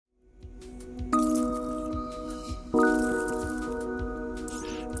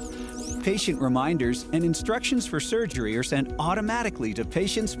Patient reminders and instructions for surgery are sent automatically to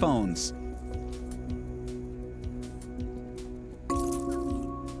patients' phones.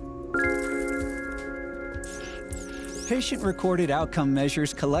 Patient-recorded outcome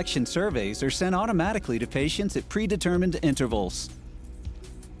measures collection surveys are sent automatically to patients at predetermined intervals.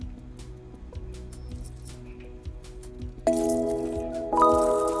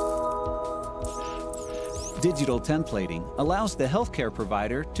 Digital templating allows the healthcare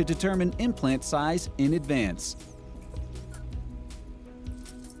provider to determine implant size in advance.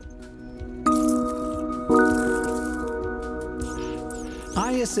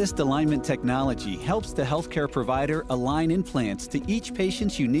 Eye-assist alignment technology helps the healthcare provider align implants to each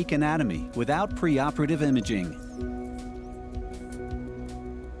patient's unique anatomy without preoperative imaging.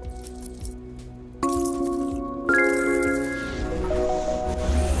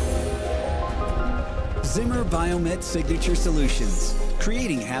 Zimmer Biomet Signature Solutions,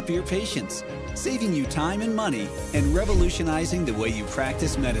 creating happier patients, saving you time and money, and revolutionizing the way you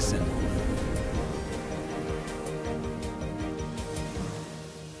practice medicine.